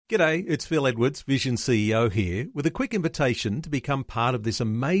G'day, it's Phil Edwards, Vision CEO here, with a quick invitation to become part of this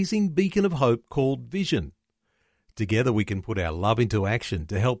amazing beacon of hope called Vision. Together we can put our love into action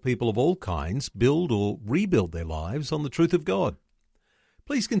to help people of all kinds build or rebuild their lives on the truth of God.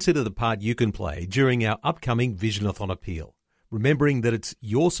 Please consider the part you can play during our upcoming Visionathon appeal, remembering that it's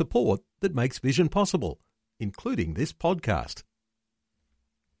your support that makes Vision possible, including this podcast.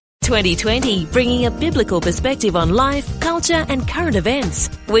 2020, bringing a biblical perspective on life, culture and current events.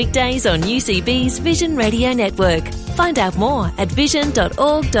 Weekdays on UCB's Vision Radio Network. Find out more at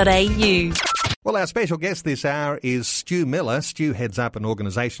vision.org.au. Well, our special guest this hour is Stu Miller. Stu heads up an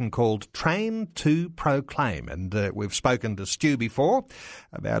organisation called Train to Proclaim, and we've spoken to Stu before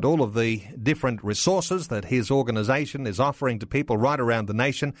about all of the different resources that his organisation is offering to people right around the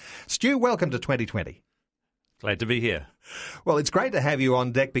nation. Stu, welcome to 2020. Glad to be here. Well, it's great to have you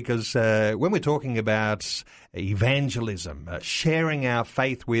on deck because when we're talking about evangelism, sharing our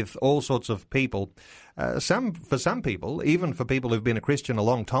faith with all sorts of people, for some people, even for people who've been a Christian a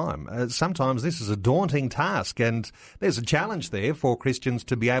long time, sometimes this is a daunting task, and there's a challenge there for Christians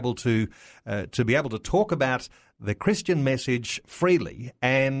to be able to talk about the Christian message freely.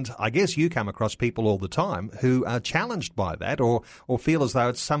 And I guess you come across people all the time who are challenged by that or feel as though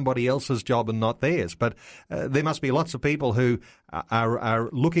it's somebody else's job and not theirs. But there must be lots of people who are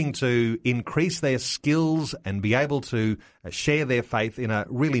looking to increase their skills and be able to share their faith in a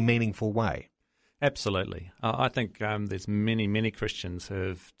really meaningful way. Absolutely. I think there's many Christians who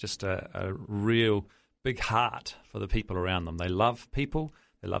have just a real big heart for the people around them. They love people.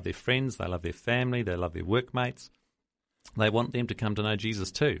 They love their friends, they love their family, they love their workmates. They want them to come to know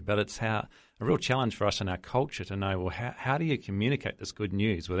Jesus too. But it's a real challenge for us in our culture to know, well, how do you communicate this good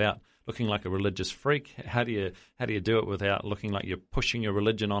news without looking like a religious freak? How do you do it without looking like you're pushing your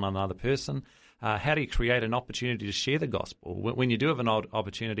religion on another person? How do you create an opportunity to share the gospel? When you do have an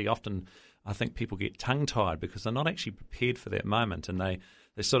opportunity, often I think people get tongue-tied because they're not actually prepared for that moment, and they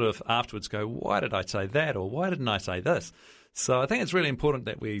sort of afterwards go, why did I say that, or why didn't I say this? So I think it's really important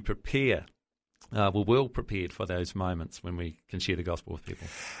that we prepare. We're well prepared for those moments when we can share the gospel with people.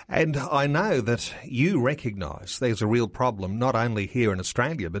 And I know that you recognise there's a real problem, not only here in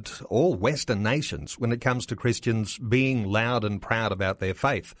Australia, but all Western nations when it comes to Christians being loud and proud about their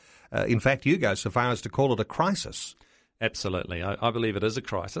faith. In fact, you go so far as to call it a crisis. Absolutely. I believe it is a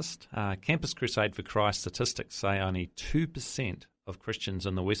crisis. Campus Crusade for Christ statistics say only 2% of Christians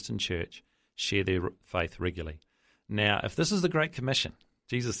in the Western Church share their faith regularly. Now, if this is the Great Commission,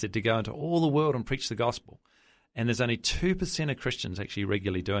 Jesus said to go into all the world and preach the gospel, and there's only 2% of Christians actually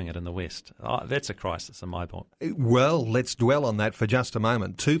regularly doing it in the West. That's a crisis in my book. Well, let's dwell on that for just a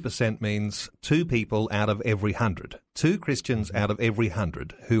moment. 2% means 2 people out of every 100. 2 Christians out of every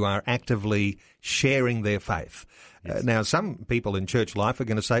 100 who are actively sharing their faith. Yes. Now, some people in church life are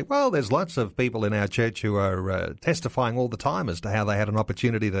going to say, well, there's lots of people in our church who are testifying all the time as to how they had an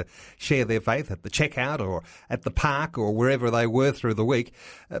opportunity to share their faith at the checkout or at the park or wherever they were through the week.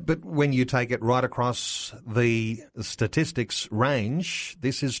 But when you take it right across the statistics range,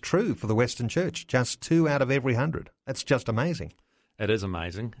 this is true for the Western Church. Just 2 out of every 100. That's just amazing. It is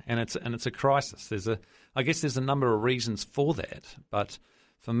amazing, and it's a crisis. I guess there's a number of reasons for that, but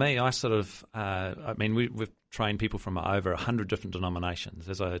for me, we've trained people from over 100 different denominations.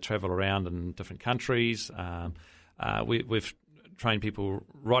 As I travel around in different countries, we've trained people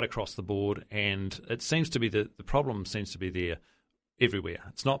right across the board, and it seems to be the problem seems to be there everywhere.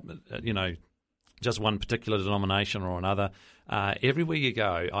 It's not, just one particular denomination or another. Everywhere you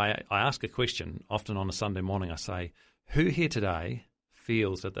go, I ask a question, often on a Sunday morning. I say, who here today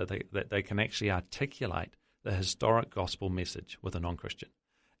feels that they can actually articulate the historic gospel message with a non-Christian?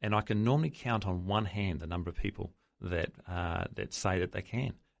 And I can normally count on one hand the number of people that say that they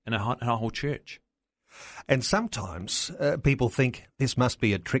can in a whole church. And sometimes people think this must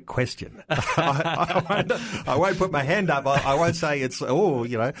be a trick question. I won't put my hand up. I won't say it's,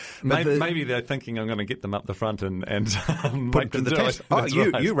 Maybe they're thinking I'm going to get them up the front and put them to the test.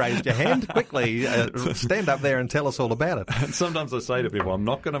 You raised your hand quickly. Stand up there and tell us all about it. And sometimes I say to people, I'm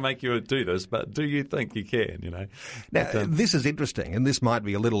not going to make you do this, but do you think you can? Now, this is interesting, and this might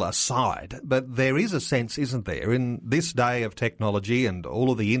be a little aside, but there is a sense, isn't there, in this day of technology and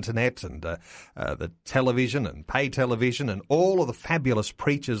all of the internet and the television and pay television and all of the fabulous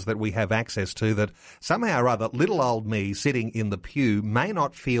preachers that we have access to, that somehow or other little old me sitting in the pew may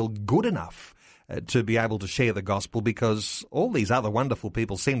not feel good enough to be able to share the gospel because all these other wonderful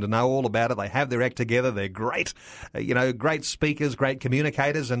people seem to know all about it. They have their act together. They're great, great speakers, great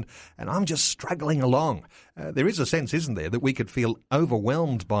communicators, and I'm just struggling along. There is a sense, isn't there, that we could feel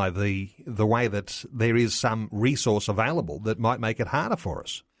overwhelmed by the way that there is some resource available that might make it harder for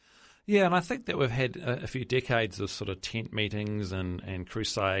us. Yeah, and I think that we've had a few decades of sort of tent meetings and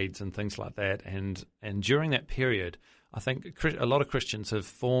crusades and things like that. And during that period, I think a lot of Christians have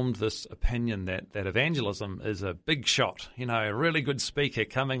formed this opinion that evangelism is a big shot, a really good speaker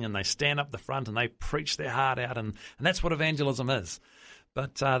coming and they stand up the front and they preach their heart out, and that's what evangelism is.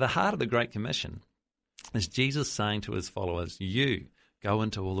 But the heart of the Great Commission is Jesus saying to his followers, you go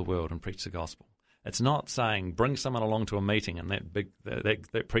into all the world and preach the gospel. It's not saying bring someone along to a meeting and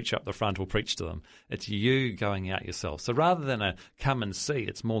that preacher up the front will preach to them. It's you going out yourself. So rather than a come and see,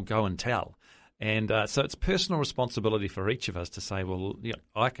 it's more go and tell. And so it's personal responsibility for each of us to say, well,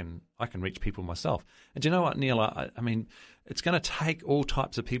 I can reach people myself. And do you know what, Neil? I mean, it's going to take all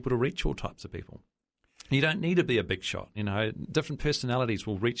types of people to reach all types of people. You don't need to be a big shot. Different personalities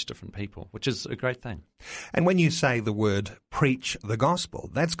will reach different people, which is a great thing. And when you say the word preach the gospel,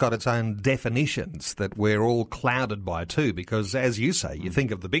 that's got its own definitions that we're all clouded by too, because as you say, you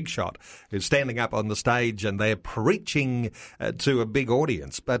think of the big shot who's standing up on the stage and they're preaching to a big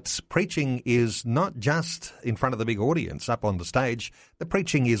audience. But preaching is not just in front of the big audience up on the stage. The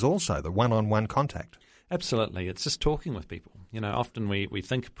preaching is also the one-on-one contact. Absolutely. It's just talking with people. Often we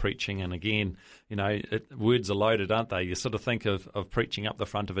think of preaching, and again, words are loaded, aren't they? You sort of think of preaching up the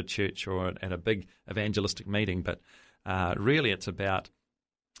front of a church or at a big evangelistic meeting, but really it's about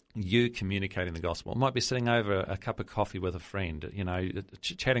you communicating the gospel. It might be sitting over a cup of coffee with a friend,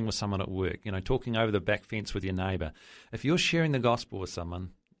 chatting with someone at work, talking over the back fence with your neighbour. If you're sharing the gospel with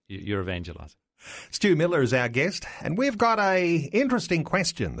someone, you're evangelising. Stu Miller is our guest, and we've got an interesting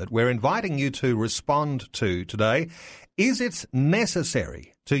question that we're inviting you to respond to today. Is it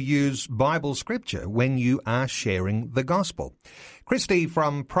necessary to use Bible scripture when you are sharing the gospel? Christy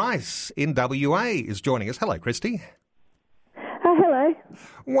from Price in WA is joining us. Hello, Christy. Hello.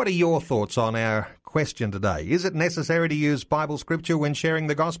 What are your thoughts on our question today? Is it necessary to use Bible scripture when sharing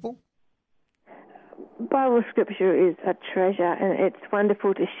the gospel? Bible scripture is a treasure, and it's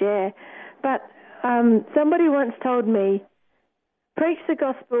wonderful to share. But somebody once told me, preach the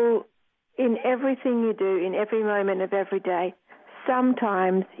gospel in everything you do, in every moment of every day.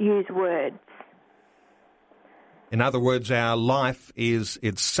 Sometimes use words. In other words, our life is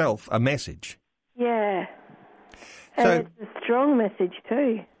itself a message. Yeah. And So, it's a strong message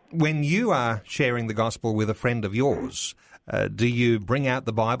too. when you are sharing the gospel with a friend of yours, do you bring out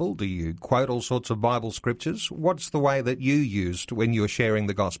the Bible? Do you quote all sorts of Bible scriptures? What's the way that you used when you're sharing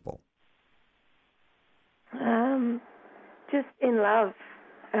the gospel? Just in love.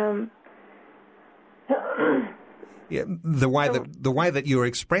 Yeah, the way that you're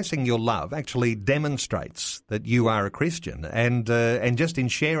expressing your love actually demonstrates that you are a Christian, and just in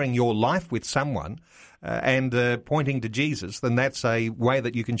sharing your life with someone and pointing to Jesus, then that's a way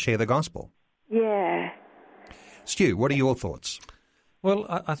that you can share the gospel. Yeah. Stu, what are your thoughts? Well,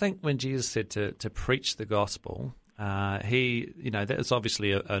 I think when Jesus said to preach the gospel, that is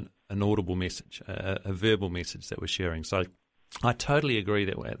obviously an audible message, a verbal message that we're sharing. So I totally agree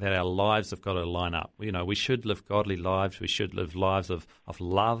that our lives have got to line up. We should live godly lives. We should live lives of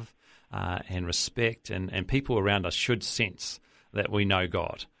love and respect, and people around us should sense that we know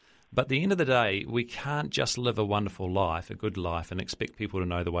God. But at the end of the day, we can't just live a wonderful life, a good life, and expect people to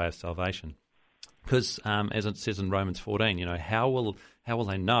know the way of salvation. Because, as it says in Romans 14, how will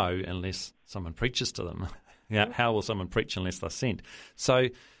they know unless someone preaches to them? How will someone preach unless they're sent? So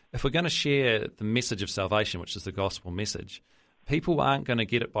if we're going to share the message of salvation, which is the gospel message, people aren't going to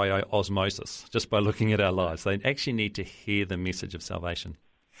get it by osmosis, just by looking at our lives. They actually need to hear the message of salvation.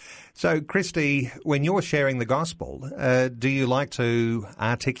 So, Christy, when you're sharing the gospel, do you like to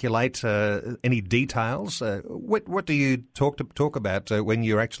articulate any details? What do you talk about when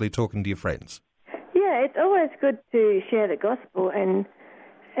you're actually talking to your friends? Yeah, it's always good to share the gospel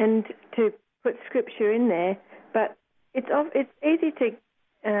and to put scripture in there, but it's easy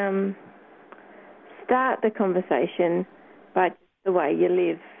to start the conversation by the way you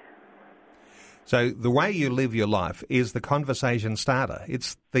live. So the way you live your life is the conversation starter.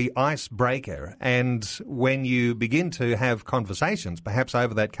 It's the icebreaker. And when you begin to have conversations, perhaps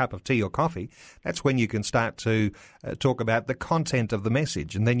over that cup of tea or coffee, that's when you can start to talk about the content of the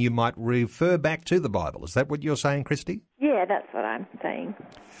message. And then you might refer back to the Bible. Is that what you're saying, Christy? Yeah, that's what I'm saying.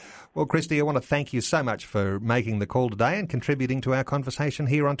 Well, Christy, I want to thank you so much for making the call today and contributing to our conversation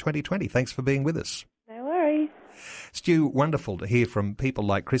here on 2020. Thanks for being with us. No worries. Stu, wonderful to hear from people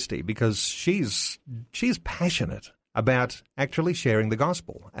like Christy, because she's passionate about actually sharing the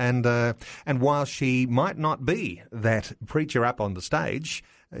gospel. And while she might not be that preacher up on the stage,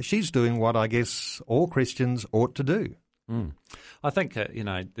 she's doing what I guess all Christians ought to do. I think,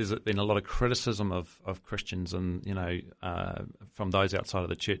 there's been a lot of criticism of Christians and, from those outside of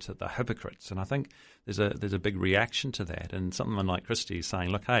the church that they're hypocrites. And I think there's a big reaction to that. And someone like Christy is saying,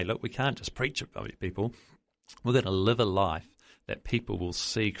 look, we can't just preach about people. We're going to live a life that people will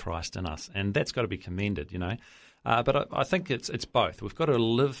see Christ in us. And that's got to be commended, But I think it's both. We've got to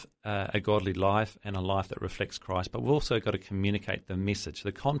live a godly life and a life that reflects Christ, but we've also got to communicate the message,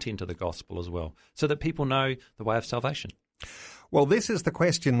 the content of the gospel as well, so that people know the way of salvation. Well, this is the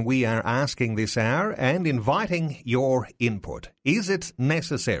question we are asking this hour and inviting your input. Is it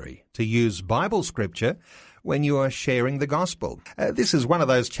necessary to use Bible scripture when you are sharing the gospel? This is one of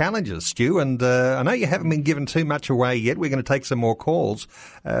those challenges, Stu, and I know you haven't been given too much away yet. We're going to take some more calls,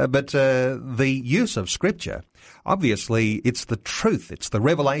 but the use of scripture, obviously, it's the truth. It's the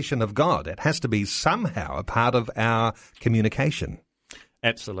revelation of God. It has to be somehow a part of our communication.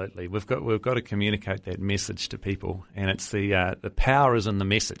 Absolutely, we've got to communicate that message to people, and it's the power is in the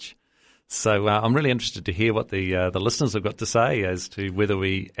message. So I'm really interested to hear what the listeners have got to say as to whether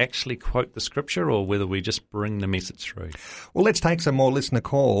we actually quote the scripture or whether we just bring the message through. Well, let's take some more listener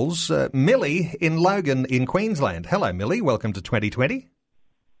calls. Millie in Logan in Queensland. Hello, Millie. Welcome to 2020.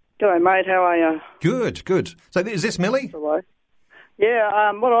 G'day, mate. How are you? Good. So is this Millie? Hello.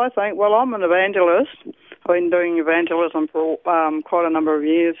 Yeah, what I think, well, I'm an evangelist. I've been doing evangelism for quite a number of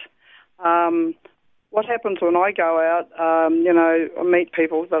years. What happens when I go out, I meet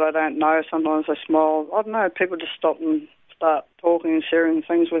people that I don't know. Sometimes I smile. I don't know, people just stop and start talking and sharing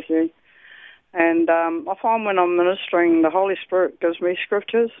things with you. And I find when I'm ministering, the Holy Spirit gives me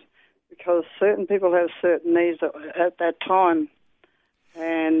scriptures because certain people have certain needs at that time.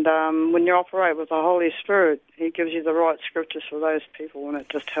 And when you operate with the Holy Spirit, He gives you the right scriptures for those people, and it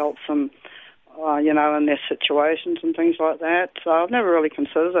just helps them, in their situations and things like that. So I've never really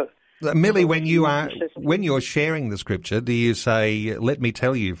considered it. Millie, when you're sharing the scripture, do you say, "Let me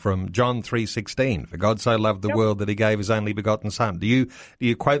tell you from John 3:16, for God so loved the world that He gave His only begotten Son"? Do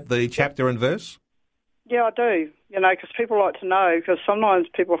you quote the chapter and verse? Yeah, I do. Because people like to know. Because sometimes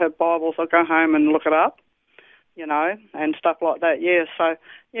people have Bibles. I'll go home and look it up. And stuff like that, yeah. So,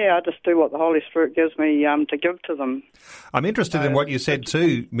 I just do what the Holy Spirit gives me to give to them. I'm interested in what you said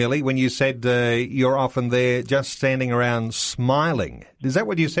too, Millie, when you said you're often there just standing around smiling. Is that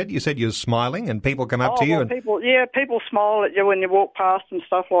what you said? You said you're smiling and people come up to you? Well, people smile at you when you walk past and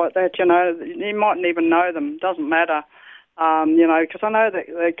stuff like that, You mightn't even know them. It doesn't matter, because I know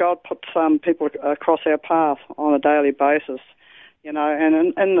that God puts people across our path on a daily basis.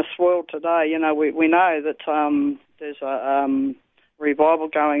 And in this world today, we know that there's a revival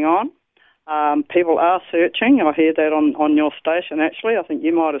going on. People are searching. I hear that on your station, actually. I think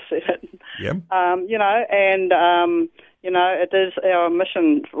you might have said it. Yep. It is our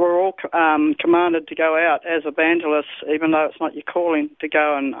mission. We're all commanded to go out as evangelists, even though it's not your calling, to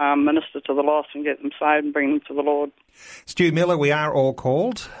go and minister to the lost and get them saved and bring them to the Lord. Stu Miller, we are all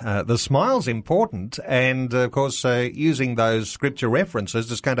called. The smile's important, and of course, using those scripture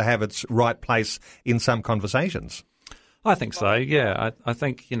references is going to have its right place in some conversations. I think so, yeah. I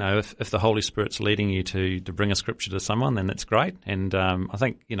think, if the Holy Spirit's leading you to bring a scripture to someone, then that's great. And I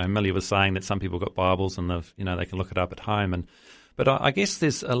think, Millie was saying that some people got Bibles and they can look it up at home. But I guess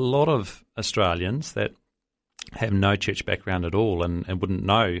there's a lot of Australians that have no church background at all and wouldn't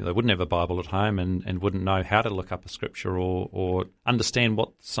know. They wouldn't have a Bible at home and wouldn't know how to look up a scripture or understand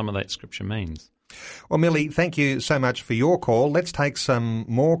what some of that scripture means. Well, Millie, thank you so much for your call. Let's take some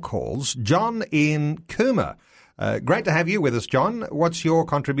more calls. John in Cooma. Great to have you with us, John. What's your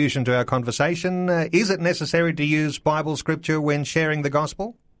contribution to our conversation? Is it necessary to use Bible scripture when sharing the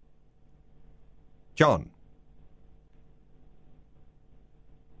gospel? John,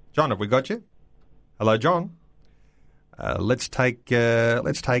 have we got you? Hello, John. Let's take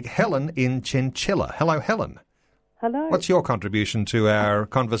Helen in Chinchilla. Hello, Helen. Hello. What's your contribution to our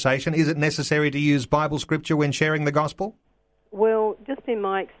conversation? Is it necessary to use Bible scripture when sharing the gospel? Well, just in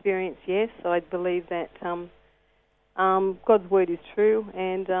my experience, yes. I believe that God's word is true,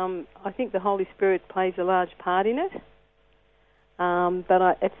 and I think the Holy Spirit plays a large part in it.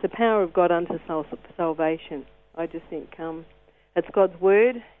 But it's the power of God unto salvation. I just think it's God's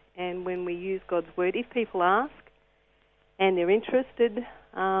word, and when we use God's word, if people ask and they're interested,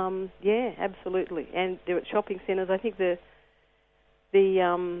 yeah, absolutely. And they're at shopping centres. I think there's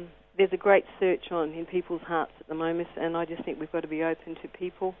a great search on in people's hearts at the moment, and I just think we've got to be open to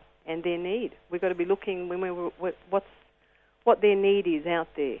people and their need. We've got to be looking what their need is out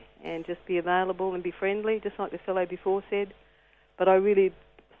there, and just be available and be friendly, just like the fellow before said. But I really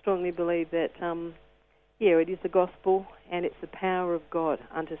strongly believe that, it is the gospel, and it's the power of God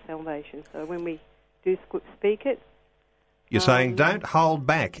unto salvation. So when we do speak it, You're saying don't hold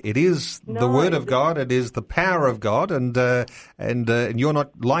back. It is the Word of God. It is the power of God, and you're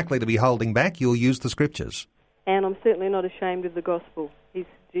not likely to be holding back. You'll use the Scriptures. And I'm certainly not ashamed of the gospel.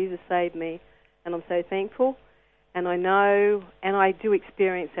 Jesus saved me, and I'm so thankful. And I know, and I do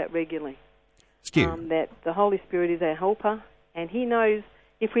experience that regularly. Stu. That the Holy Spirit is our helper, and He knows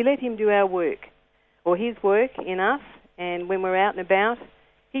if we let Him do our work, or His work in us, and when we're out and about,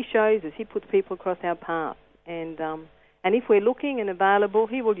 He shows us. He puts people across our path, and if we're looking and available,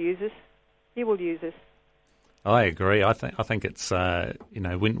 He will use us. He will use us. I agree. I think it's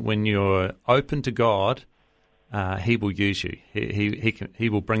when you're open to God, He will use you. He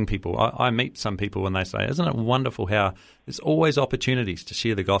will bring people. I meet some people and they say, "Isn't it wonderful how there's always opportunities to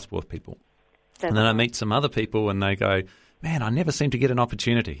share the gospel with people?" And then I meet some other people and they go, "Man, I never seem to get an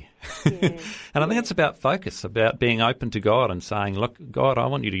opportunity." Yeah. And I think it's about focus, about being open to God and saying, "Look, God, I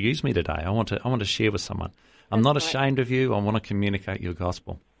want you to use me today. I want to share with someone. I'm not ashamed of you. I want to communicate your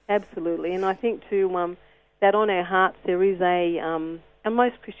gospel." Absolutely, and I think too that on our hearts there is and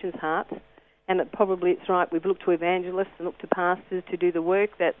most Christians' hearts, and it's right. We've looked to evangelists and looked to pastors to do the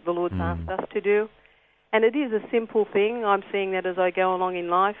work that the Lord's asked us to do, and it is a simple thing. I'm seeing that as I go along in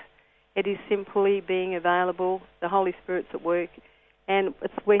life. It is simply being available. The Holy Spirit's at work, and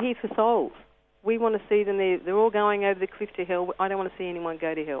we're here for souls. We want to see them. They're all going over the cliff to hell. I don't want to see anyone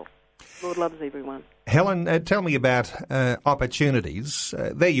go to hell. The Lord loves everyone. Helen, tell me about opportunities.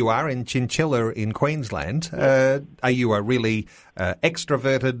 There you are in Chinchilla in Queensland. Are you a really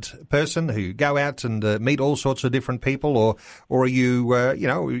extroverted person who go out and meet all sorts of different people, or are you,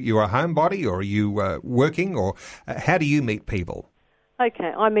 you're a homebody, or are you working, or how do you meet people?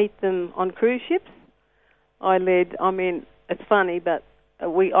 Okay, I meet them on cruise ships. It's funny, but I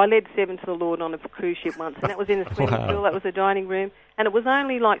led 7 to the Lord on a cruise ship once, and that was in a swimming pool, that was a dining room, and it was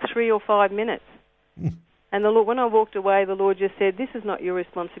only like 3 or 5 minutes. And the Lord, when I walked away, the Lord just said, "This is not your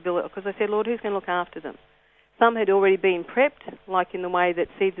responsibility," because I said, "Lord, who's going to look after them?" Some had already been prepped, like in the way that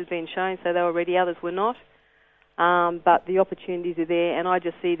seeds had been shown, so they were ready, others were not. But the opportunities are there, and I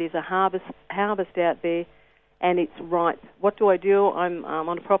just see there's a harvest out there, and it's ripe. What do? I'm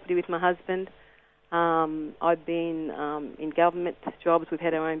on a property with my husband. I've been in government jobs. We've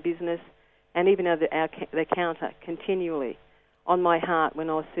had our own business, and even though the counter continually on my heart when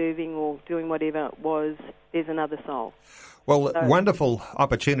I was serving or doing whatever it was, there's another soul. Well, wonderful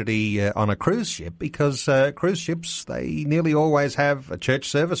opportunity on a cruise ship, because cruise ships, they nearly always have a church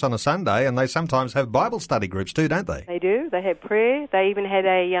service on a Sunday, and they sometimes have Bible study groups too, don't they? They do. They have prayer. They even had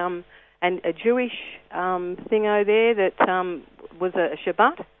a Jewish thingo there that was a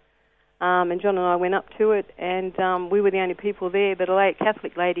Shabbat. And John and I went up to it, and we were the only people there, but a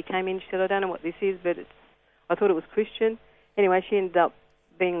Catholic lady came in. She said, "I don't know what this is, but I thought it was Christian." Anyway, she ended up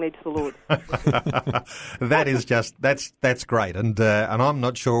being led to the Lord. That's great, and I'm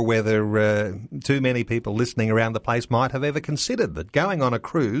not sure whether too many people listening around the place might have ever considered that going on a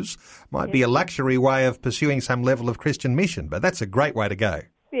cruise might be a luxury way of pursuing some level of Christian mission, but that's a great way to go.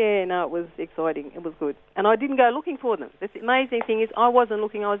 Yeah, no, it was exciting. It was good. And I didn't go looking for them. The amazing thing is I wasn't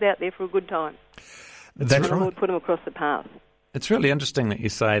looking. I was out there for a good time. That's right. The Lord put them across the path. It's really interesting that you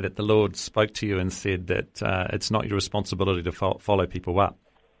say that the Lord spoke to you and said that it's not your responsibility to follow people up.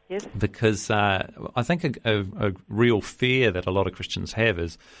 Yes. Because I think a real fear that a lot of Christians have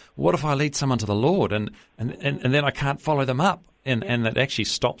is, what if I lead someone to the Lord and then I can't follow them up? And that actually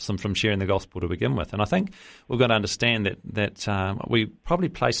stops them from sharing the gospel to begin with. And I think we've got to understand that we probably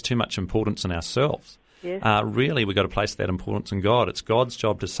place too much importance in ourselves. Yes. Really, we've got to place that importance in God. It's God's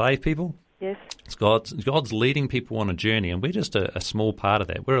job to save people. Yes. It's God's leading people on a journey, and we're just a small part of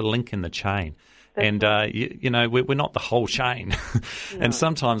that. We're a link in the chain. And, we're not the whole chain. No. And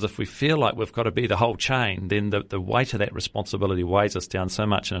sometimes if we feel like we've got to be the whole chain, then the weight of that responsibility weighs us down so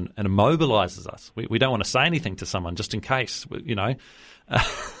much and immobilizes us. We don't want to say anything to someone just in case,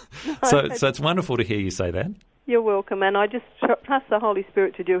 So it's wonderful to hear you say that. You're welcome. And I just trust the Holy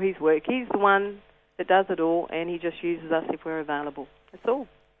Spirit to do His work. He's the one that does it all, and He just uses us if we're available. That's all.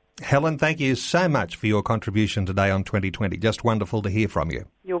 Helen, thank you so much for your contribution today on 2020. Just wonderful to hear from you.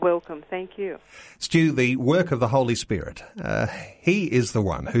 You're welcome. Thank you. Stu, the work of the Holy Spirit, He is the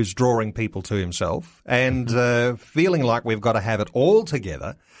one who's drawing people to Himself, and feeling like we've got to have it all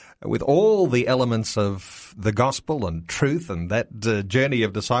together with all the elements of the gospel and truth and that journey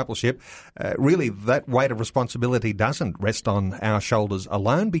of discipleship. Really, that weight of responsibility doesn't rest on our shoulders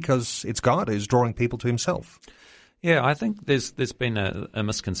alone, because it's God who's drawing people to Himself. Yeah, I think there's been a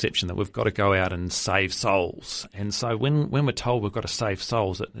misconception that we've got to go out and save souls. And so when we're told we've got to save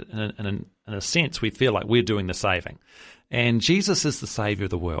souls, in a sense, we feel like we're doing the saving. And Jesus is the Saviour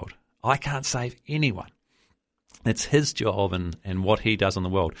of the world. I can't save anyone. It's his job and what he does in the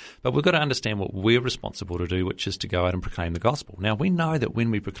world. But we've got to understand what we're responsible to do, which is to go out and proclaim the gospel. Now, we know that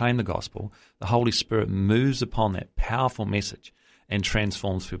when we proclaim the gospel, the Holy Spirit moves upon that powerful message and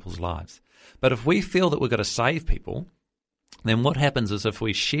transforms people's lives. But if we feel that we've got to save people, then what happens is if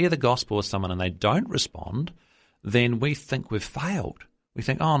we share the gospel with someone and they don't respond, then we think we've failed. We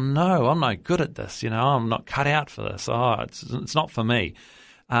think, oh no, I'm no good at this. I'm not cut out for this. Oh, it's not for me.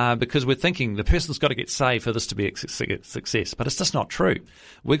 Because we're thinking the person's got to get saved for this to be a success. But it's just not true.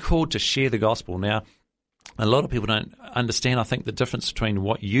 We're called to share the gospel. Now, a lot of people don't understand, I think, the difference between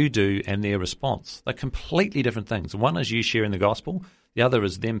what you do and their response. They're completely different things. One is you sharing the gospel. The other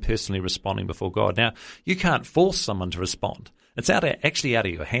is them personally responding before God. Now, you can't force someone to respond. It's actually out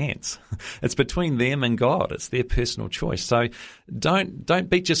of your hands. It's between them and God. It's their personal choice. So don't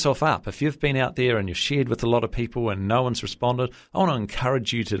beat yourself up. If you've been out there and you've shared with a lot of people and no one's responded, I want to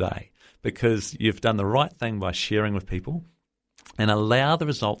encourage you today because you've done the right thing by sharing with people and allow the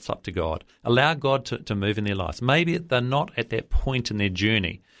results up to God. Allow God to move in their lives. Maybe they're not at that point in their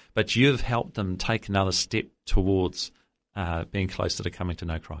journey, but you've helped them take another step towards being closer to coming to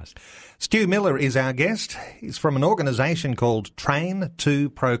know Christ. Stu Miller is our guest. He's from an organisation called Train to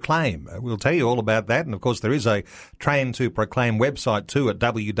Proclaim. We'll tell you all about that. And, of course, there is a Train to Proclaim website too at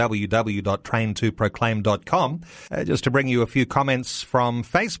www.traintoproclaim.com. Just to bring you a few comments from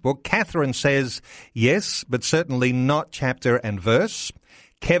Facebook, Catherine says, yes, but certainly not chapter and verse.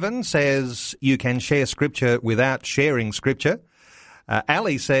 Kevin says you can share Scripture without sharing Scripture.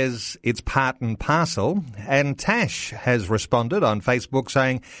 Ali says it's part and parcel, and Tash has responded on Facebook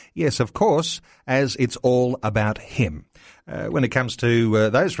saying, yes, of course, as it's all about him. When it comes to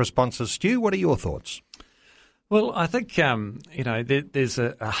those responses, Stu, what are your thoughts? Well, I think, there's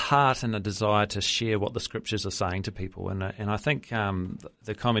a heart and a desire to share what the Scriptures are saying to people, and I think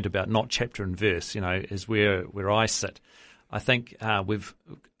the comment about not chapter and verse, is where I sit. I think we've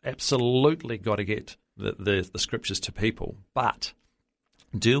absolutely got to get the Scriptures to people, but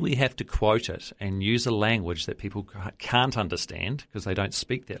do we have to quote it and use a language that people can't understand because they don't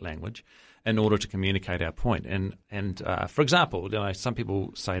speak that language in order to communicate our point? And for example, some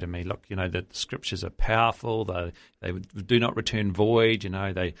people say to me, look, the Scriptures are powerful. They do not return void.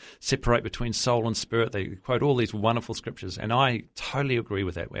 They separate between soul and spirit. They quote all these wonderful Scriptures, and I totally agree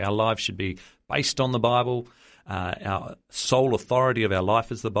with that. Our lives should be based on the Bible. Our sole authority of our life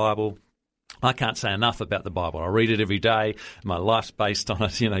is the Bible. I can't say enough about the Bible. I read it every day. My life's based on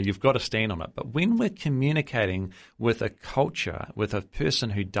it. You've got to stand on it. But when we're communicating with a culture, with a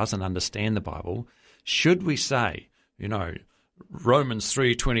person who doesn't understand the Bible, should we say, Romans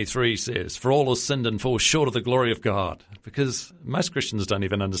 3:23 says, for all have sinned and fall short of the glory of God? Because most Christians don't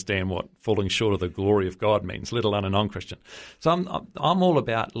even understand what falling short of the glory of God means, let alone a non-Christian. So I'm all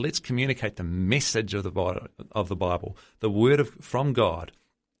about let's communicate the message of the Bible, the word from God,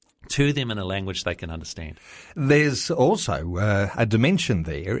 to them in a language they can understand. There's also a dimension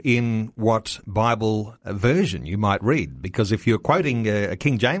there in what Bible version you might read, because if you're quoting a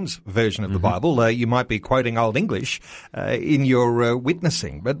King James version of the Bible, you might be quoting Old English in your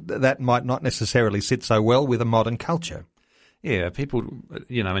witnessing, but that might not necessarily sit so well with a modern culture. Yeah, people,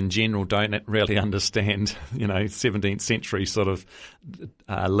 in general don't really understand, 17th century sort of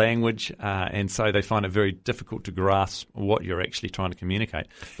language, and so they find it very difficult to grasp what you're actually trying to communicate.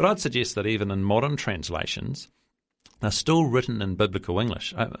 But I'd suggest that even in modern translations, they're still written in biblical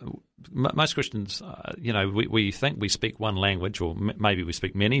English. Most Christians, we think we speak one language, or maybe we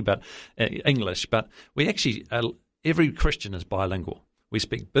speak many, but English, but we actually, every Christian is bilingual. We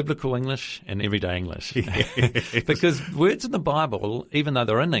speak biblical English and everyday English because words in the Bible, even though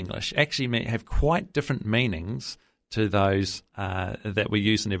they're in English, actually may have quite different meanings to those that we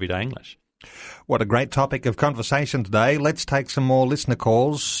use in everyday English. What a great topic of conversation today. Let's take some more listener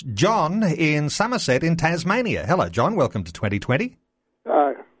calls. John in Somerset in Tasmania. Hello, John. Welcome to 2020.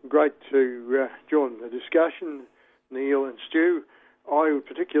 Great to join the discussion, Neil and Stu. I would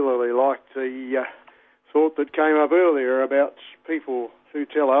particularly like the thought that came up earlier about people who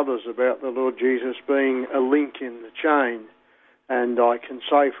tell others about the Lord Jesus being a link in the chain. And I can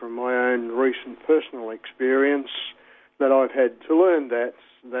say from my own recent personal experience that I've had to learn that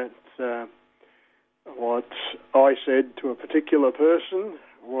what I said to a particular person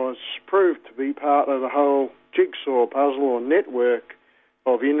was proved to be part of a whole jigsaw puzzle or network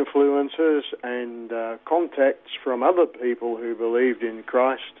of influences and contacts from other people who believed in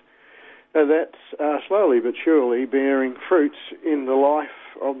Christ. That's slowly but surely bearing fruits in the life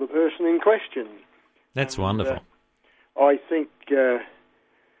of the person in question. That's wonderful. I think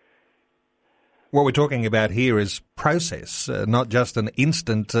what we're talking about here is process, not just an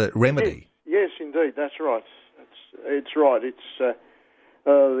instant remedy. Yes, indeed, that's right. it's right. It's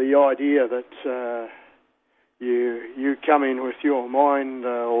the idea that you come in with your mind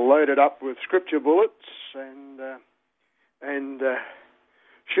loaded up with scripture bullets and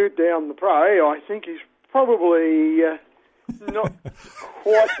shoot down the prey, I think is probably not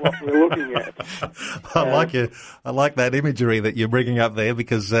quite what we're looking at. I like that imagery that you're bringing up there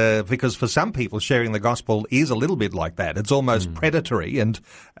because for some people sharing the gospel is a little bit like that. It's almost predatory, and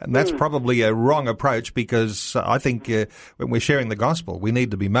that's probably a wrong approach, because I think when we're sharing the gospel, we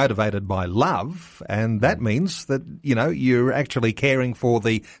need to be motivated by love, and that means that you're actually caring for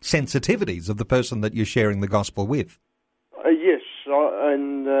the sensitivities of the person that you're sharing the gospel with. Yes.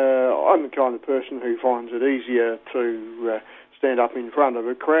 And I'm the kind of person who finds it easier to stand up in front of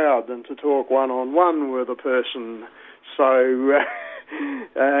a crowd than to talk one-on-one with a person. So,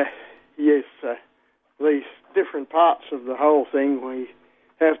 yes, these different parts of the whole thing we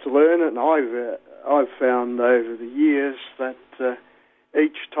have to learn, and I've found over the years that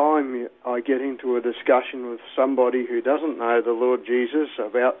each time I get into a discussion with somebody who doesn't know the Lord Jesus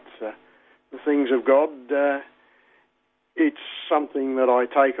about the things of God, it's something that I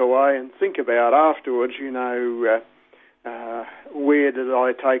take away and think about afterwards. Where did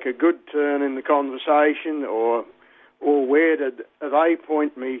I take a good turn in the conversation, or where did they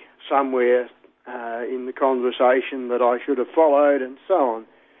point me somewhere in the conversation that I should have followed, and so on.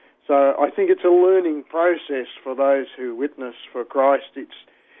 So I think it's a learning process for those who witness for Christ.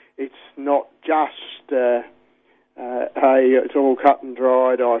 It's not just hey, it's all cut and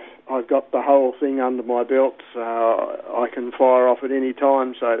dried. I've got the whole thing under my belt. I can fire off at any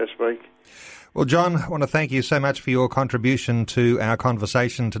time, so to speak. Well, John, I want to thank you so much for your contribution to our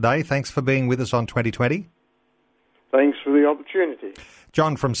conversation today. Thanks for being with us on 2020. Thanks for the opportunity.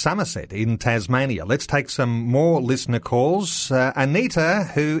 John from Somerset in Tasmania. Let's take some more listener calls. Anita,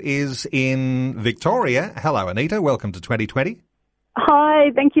 who is in Victoria. Hello, Anita. Welcome to 2020.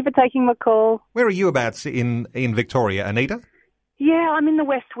 Hi, thank you for taking my call. Where are you abouts in Victoria, Anita? Yeah, I'm in the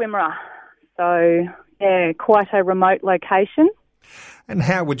West Wimmera, so yeah, quite a remote location. And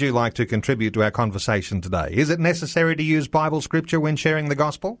how would you like to contribute to our conversation today? Is it necessary to use Bible scripture when sharing the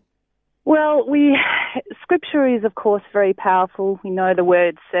gospel? Well, scripture is, of course, very powerful. We know the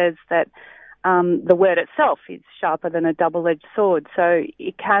word says that the word itself is sharper than a double-edged sword, so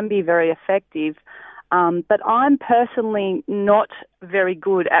it can be very effective. But I'm personally not very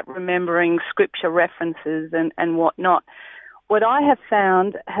good at remembering scripture references and whatnot. What I have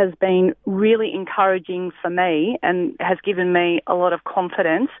found has been really encouraging for me and has given me a lot of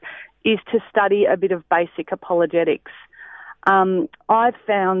confidence is to study a bit of basic apologetics. I've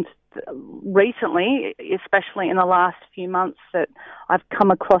found recently, especially in the last few months, that I've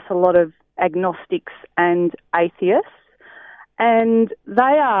come across a lot of agnostics and atheists, and they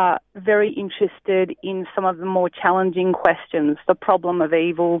are very interested in some of the more challenging questions, the problem of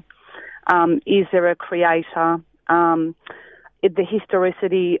evil, is there a creator, the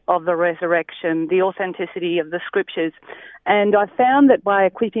historicity of the resurrection, the authenticity of the scriptures. And I found that by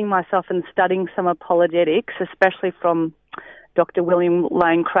equipping myself and studying some apologetics, especially from Dr. William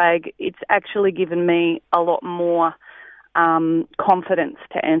Lane Craig, it's actually given me a lot more confidence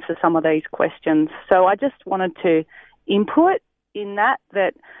to answer some of these questions. So I just wanted to input in that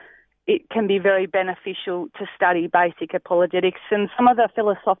it can be very beneficial to study basic apologetics and some of the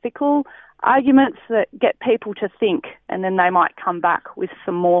philosophical arguments that get people to think, and then they might come back with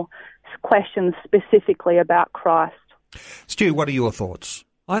some more questions specifically about Christ. Stu, what are your thoughts?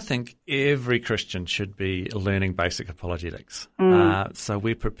 I think every Christian should be learning basic apologetics. So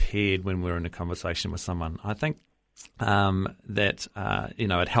we're prepared when we're in a conversation with someone. I think that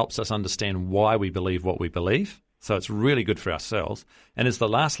it helps us understand why we believe what we believe. So it's really good for ourselves. And as the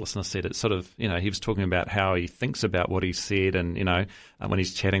last listener said, it's sort of, he was talking about how he thinks about what he said and, when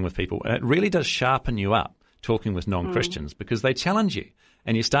he's chatting with people. And it really does sharpen you up talking with non-Christians because they challenge you.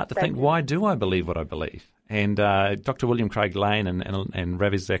 And you start to think, why do I believe what I believe? And Dr. William Craig Lane and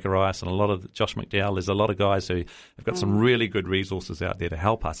Ravi Zacharias and a lot of Josh McDowell, there's a lot of guys who have got some really good resources out there to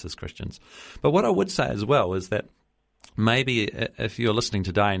help us as Christians. But what I would say as well is that maybe if you're listening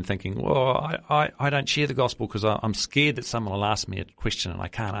today and thinking, well, I don't share the gospel because I'm scared that someone will ask me a question and I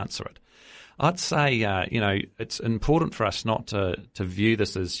can't answer it. I'd say, it's important for us not to view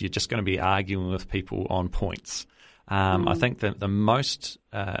this as you're just going to be arguing with people on points. I think that the most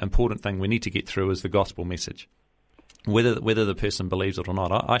important thing we need to get through is the gospel message. Whether the person believes it or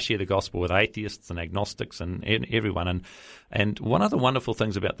not. I share the gospel with atheists and agnostics and everyone. And one of the wonderful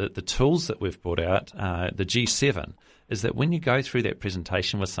things about the tools that we've brought out, the G7, is that when you go through that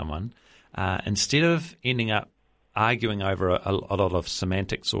presentation with someone, instead of ending up arguing over a lot of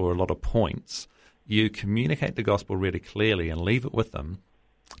semantics or a lot of points, you communicate the gospel really clearly and leave it with them.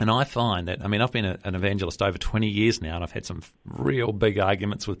 And I find that, I've been an evangelist over 20 years now, and I've had some real big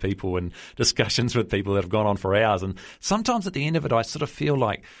arguments with people and discussions with people that have gone on for hours. And sometimes at the end of it, I sort of feel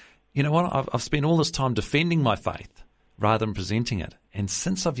like, you know what, I've spent all this time defending my faith rather than presenting it. And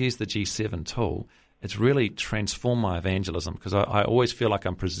since I've used the G7 tool, it's really transformed my evangelism, because I always feel like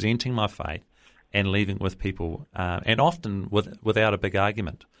I'm presenting my faith and leaving it with people, and often without a big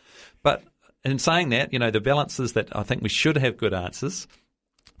argument. But in saying that, the balance is that I think we should have good answers.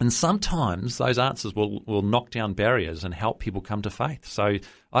 And sometimes those answers will knock down barriers and help people come to faith. So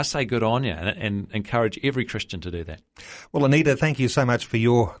I say good on you, and encourage every Christian to do that. Well, Anita, thank you so much for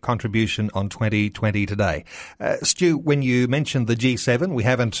your contribution on 2020 today. Stu, when you mentioned the G7, we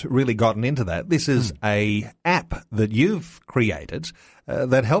haven't really gotten into that. This is a app that you've created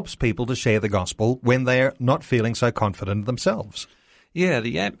that helps people to share the gospel when they're not feeling so confident themselves. Yeah,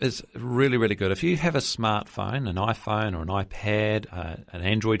 the app is really, really good. If you have a smartphone, an iPhone or an iPad, an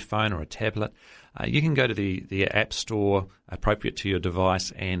Android phone or a tablet, you can go to the App Store appropriate to your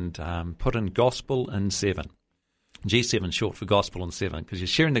device and put in Gospel in 7. G7 short for Gospel in 7, because you're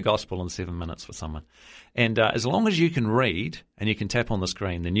sharing the gospel in 7 minutes with someone. And as long as you can read and you can tap on the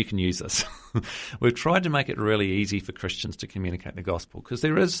screen, then you can use this. We've tried to make it really easy for Christians to communicate the gospel, because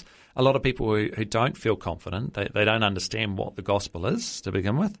there is a lot of people who don't feel confident. They don't understand what the gospel is to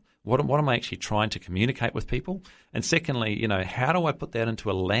begin with. What am I actually trying to communicate with people? And secondly, how do I put that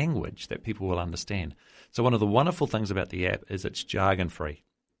into a language that people will understand? So one of the wonderful things about the app is it's jargon-free.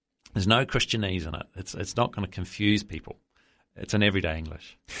 There's no Christianese in it. It's not going to confuse people. It's in everyday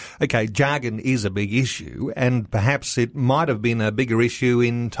English. Okay, jargon is a big issue, and perhaps it might have been a bigger issue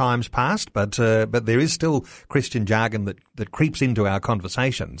in times past, but there is still Christian jargon that creeps into our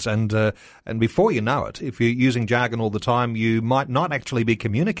conversations, and before you know it, if you're using jargon all the time, you might not actually be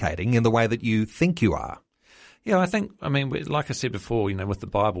communicating in the way that you think you are. Yeah, like I said before, with the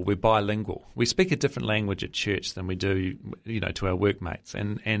Bible, we're bilingual. We speak a different language at church than we do, to our workmates.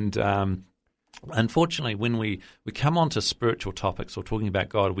 And unfortunately, when we come onto spiritual topics or talking about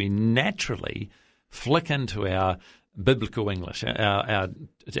God, we naturally flick into our biblical English, our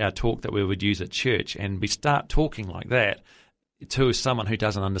talk that we would use at church, and we start talking like that to someone who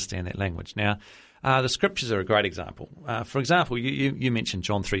doesn't understand that language. Now, the scriptures are a great example. For example, you mentioned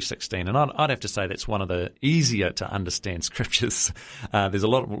John 3:16, and I'd have to say that's one of the easier to understand scriptures. There's a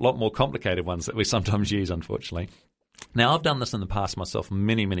lot more complicated ones that we sometimes use, unfortunately. Now, I've done this in the past myself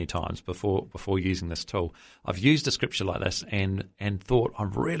many, many times before using this tool. I've used a scripture like this and thought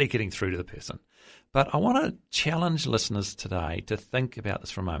I'm really getting through to the person. But I want to challenge listeners today to think about this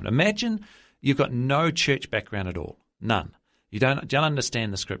for a moment. Imagine you've got no church background at all, none. You don't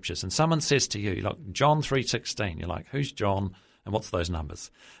understand the scriptures, and someone says to you, like John 3:16, you're like, who's John and what's those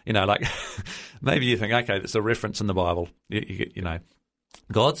numbers? Maybe you think, okay, that's a reference in the Bible.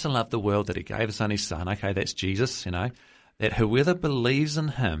 God so loved the world that he gave his only son. Okay, that's Jesus, that whoever believes in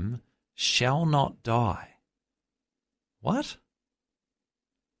him shall not die. What?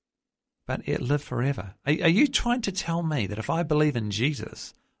 But it live forever. Are you trying to tell me that if I believe in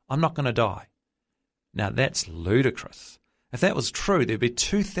Jesus, I'm not going to die? Now, that's ludicrous. If that was true, there'd be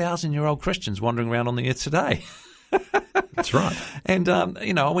 2,000-year-old Christians wandering around on the earth today. That's right. And,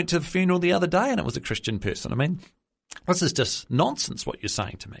 I went to the funeral the other day and it was a Christian person. This is just nonsense what you're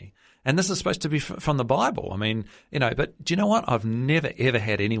saying to me. And this is supposed to be from the Bible. But do you know what? I've never, ever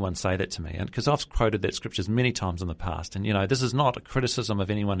had anyone say that to me, and because I've quoted that scriptures many times in the past. And, this is not a criticism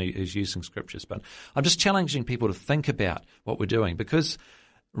of anyone who's using scriptures, but I'm just challenging people to think about what we're doing, because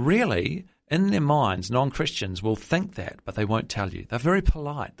really, in their minds, non-Christians will think that, but they won't tell you. They're very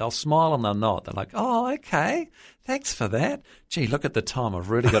polite. They'll smile and they'll nod. They're like, oh, okay, thanks for that. Gee, look at the time. I've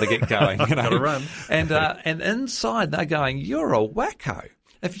really got to get going. Gotta run. And inside they're going, you're a wacko.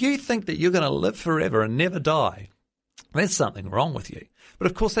 If you think that you're going to live forever and never die, there's something wrong with you. But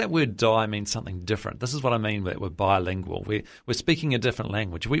of course, that word die means something different. This is what I mean that we're bilingual. We're speaking a different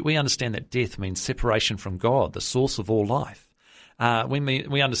language. We understand that death means separation from God, the source of all life.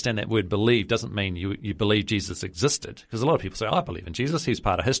 We understand that word believe doesn't mean you believe Jesus existed, because a lot of people say, I believe in Jesus, he's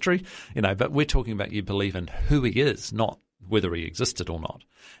part of history, but we're talking about you believe in who he is, not whether he existed or not.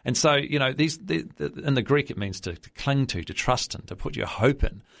 And so, in the Greek it means to cling to trust in, to put your hope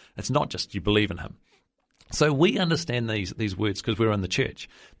in. It's not just you believe in him. So we understand these words because we're in the church.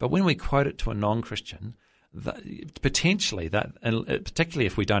 But when we quote it to a non-Christian, potentially that, and particularly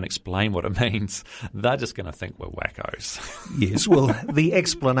if we don't explain what it means, they're just going to think we're wackos. Yes, well, the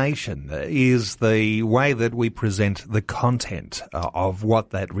explanation is the way that we present the content of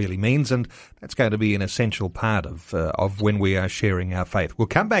what that really means, and that's going to be an essential part of when we are sharing our faith. We'll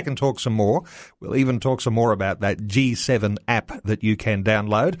come back and talk some more. We'll even talk some more about that G7 app that you can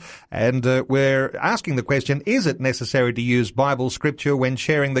download, and we're asking the question, is it necessary to use Bible scripture when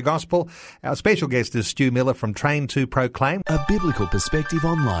sharing the gospel? Our special guest is Stu Miller from Train to Proclaim. A biblical perspective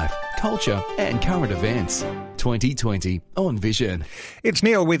on life, culture and current events. 2020 on Vision. It's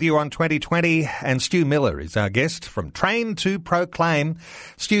Neil with you on 2020, and Stu Miller is our guest from Train to Proclaim.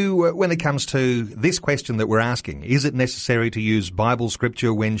 Stu, when it comes to this question that we're asking, is it necessary to use Bible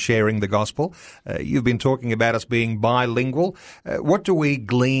scripture when sharing the gospel? You've been talking about us being bilingual. What do we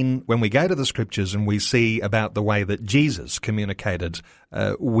glean when we go to the scriptures and we see about the way that Jesus communicated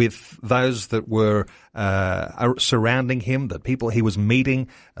with those that were surrounding him, the people he was meeting,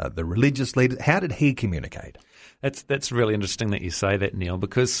 the religious leaders? How did he communicate? That's really interesting that you say that, Neil,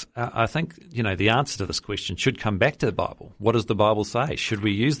 because I think, the answer to this question should come back to the Bible. What does the Bible say? Should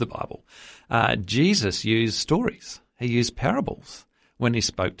we use the Bible? Jesus used stories. He used parables when he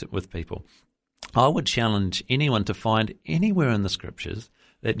spoke with people. I would challenge anyone to find anywhere in the Scriptures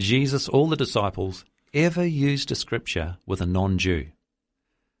that Jesus, all the disciples, ever used a Scripture with a non-Jew.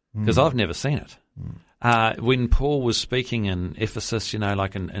 Because I've never seen it. When Paul was speaking in Ephesus, he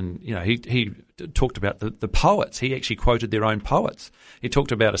talked about the poets. He actually quoted their own poets. He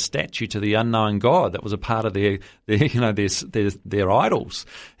talked about a statue to the unknown God that was a part of their idols.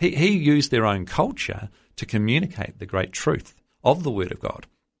 He used their own culture to communicate the great truth of the Word of God.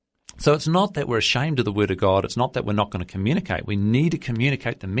 So it's not that we're ashamed of the Word of God. It's not that we're not going to communicate. We need to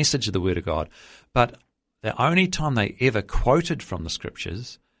communicate the message of the Word of God. But the only time they ever quoted from the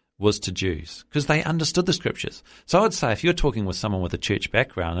Scriptures was to Jews, because they understood the Scriptures. So I would say if you're talking with someone with a church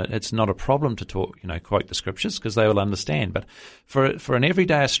background, it's not a problem to quote the Scriptures, because they will understand. But for an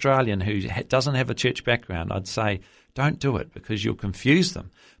everyday Australian who doesn't have a church background, I'd say don't do it, because you'll confuse them.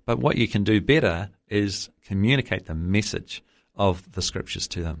 But what you can do better is communicate the message of the Scriptures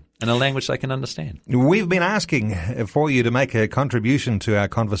to them in a language they can understand. We've been asking for you to make a contribution to our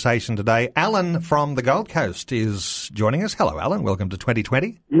conversation today. Alan from the Gold Coast is joining us. Hello, Alan. Welcome to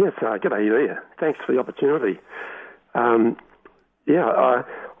 2020. Yes, g'day there. Thanks for the opportunity. I'm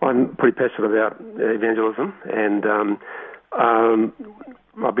pretty passionate about evangelism, and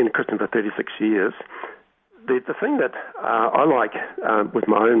I've been a Christian for 36 years. The thing that I like with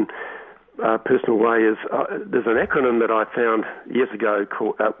my own personal way is there's an acronym that I found years ago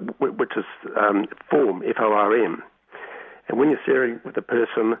called, which is FORM, F-O-R-M. And when you're sharing with a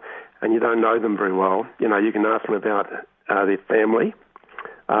person and you don't know them very well, you can ask them about their family.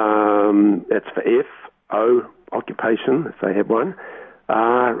 That's for F. O, occupation, if they have one.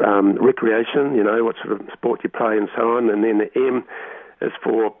 R, recreation, what sort of sport you play and so on. And then the M is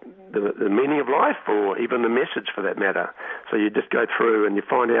for the meaning of life, or even the message for that matter. So you just go through and you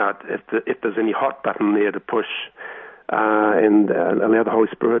find out if there's any hot button there to push and allow the Holy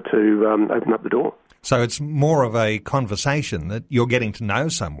Spirit to open up the door. So it's more of a conversation that you're getting to know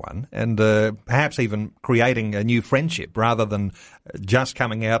someone and perhaps even creating a new friendship rather than just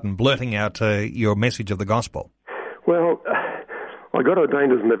coming out and blurting out your message of the gospel. Well, I got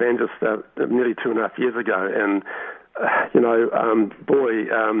ordained as an evangelist nearly 2.5 years ago, and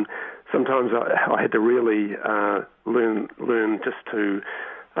sometimes I had to really learn just to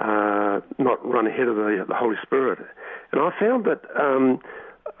not run ahead of the Holy Spirit. And I found that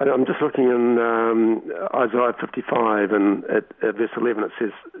I'm just looking in Isaiah 55, and at verse 11 it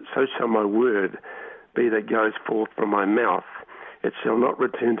says, "So shall my word be that goes forth from my mouth. It shall not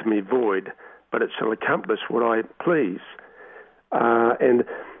return to me void, but it shall accomplish what I please." And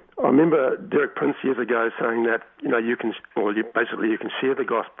I remember Derek Prince years ago saying that you can share the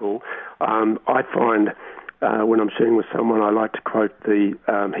gospel. I find when I'm sharing with someone, I like to quote the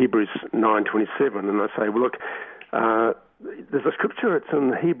Hebrews 9:27, and I say, well, look, there's a scripture. It's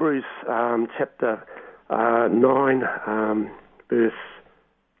in Hebrews chapter 9, verse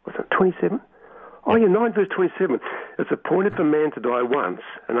 27. Oh yeah, 9 verse 27. It's appointed for man to die once,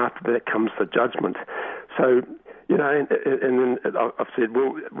 and after that comes the judgment. So. And then I've said,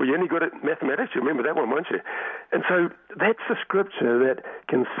 well, were you any good at mathematics? You remember that one, won't you? And so that's a scripture that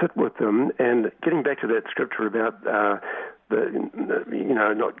can sit with them. And getting back to that scripture about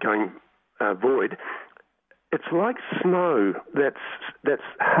not going void, it's like snow that's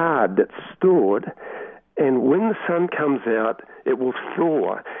hard, that's stored. And when the sun comes out, it will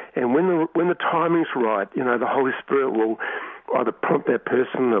thaw. And when the timing's right, the Holy Spirit will either prompt that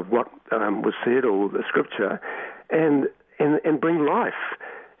person of what was said or the scripture, and bring life.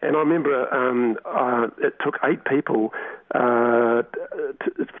 And I remember it took 8 people to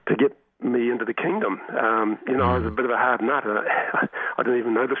get me into the kingdom. I was a bit of a hard nut. I didn't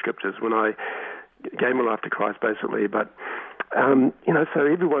even know the scriptures when I gave my life to Christ, basically. But, so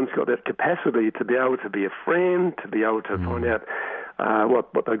everyone's got that capacity to be able to be a friend, to be able to find out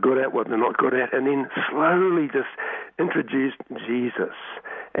what they're good at, what they're not good at, and then slowly just introduce Jesus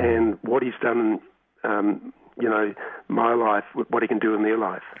and what he's done my life, what he can do in their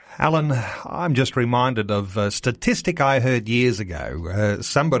life. Alan, I'm just reminded of a statistic I heard years ago.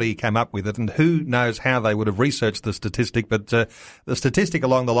 Somebody came up with it, and who knows how they would have researched the statistic, but the statistic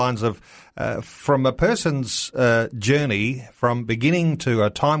along the lines of from a person's journey from beginning to a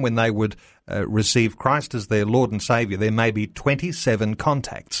time when they would receive Christ as their Lord and Saviour, there may be 27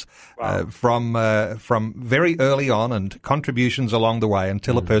 contacts from very early on and contributions along the way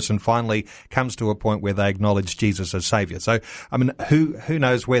until a person finally comes to a point where they acknowledge Jesus as Saviour. So, I mean, who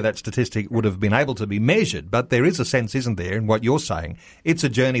knows where that statistic would have been able to be measured, but there is a sense, isn't there, in what you're saying. It's a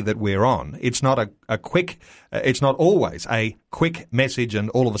journey that we're on. It's not a quick, it's not always a quick message and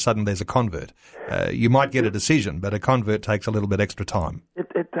all of a sudden there's a convert. You might get a decision, but a convert takes a little bit extra time.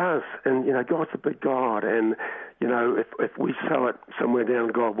 It does, and God's a big God, and if we sow it somewhere down,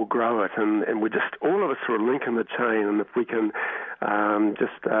 God will grow it, and we just all of us are a link in the chain, and if we can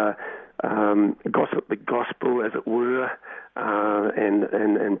gossip the gospel, as it were,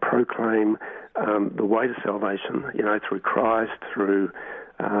 and proclaim the way to salvation, through Christ, through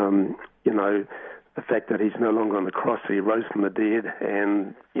the fact that he's no longer on the cross, he rose from the dead,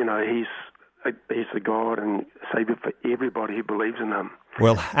 and he's the God and Saviour for everybody who believes in him.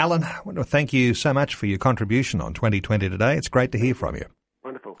 Well, Alan, I want to thank you so much for your contribution on 2020 today. It's great to hear from you.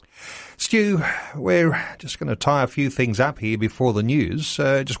 Wonderful. Stu, we're just going to tie a few things up here before the news.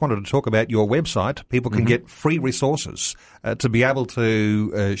 Just wanted to talk about your website. People can get free resources to be able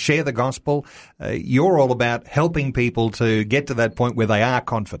to share the gospel. You're all about helping people to get to that point where they are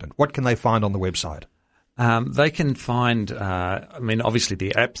confident. What can they find on the website? They can find, obviously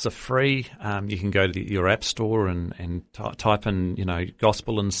the apps are free. You can go to your app store and type in,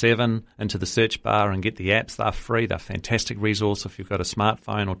 Gospel in 7 into the search bar and get the apps. They're free. They're a fantastic resource if you've got a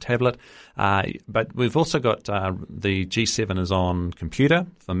smartphone or tablet. But we've also got the G7 is on computer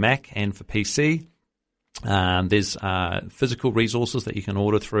for Mac and for PC. There's physical resources that you can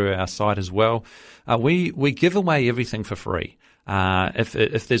order through our site as well. We give away everything for free.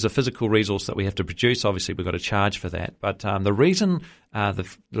 If there's a physical resource that we have to produce, obviously we've got to charge for that. But the reason the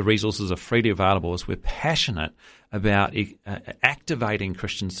resources are freely available is we're passionate about activating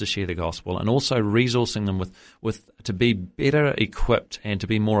Christians to share the gospel and also resourcing them with to be better equipped and to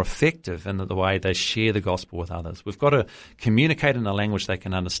be more effective in the way they share the gospel with others. We've got to communicate in a language they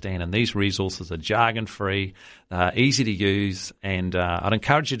can understand, and these resources are jargon-free, easy to use, and I'd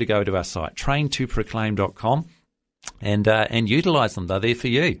encourage you to go to our site, train2proclaim.com. And utilise them. They're there for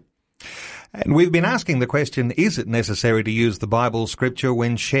you. And we've been asking the question, is it necessary to use the Bible scripture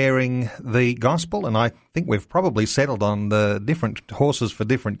when sharing the gospel? And I think we've probably settled on the different horses for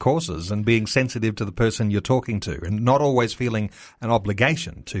different courses and being sensitive to the person you're talking to and not always feeling an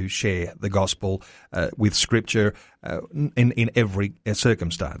obligation to share the gospel with scripture in every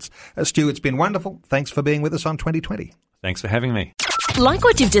circumstance. Stu, it's been wonderful. Thanks for being with us on 2020. Thanks for having me. Like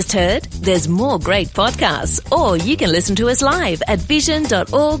what you've just heard? There's more great podcasts, or you can listen to us live at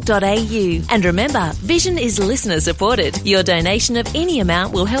vision.org.au. And remember, Vision is listener supported. Your donation of any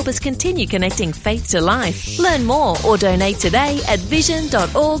amount will help us continue connecting faith to life. Learn more or donate today at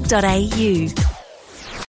vision.org.au.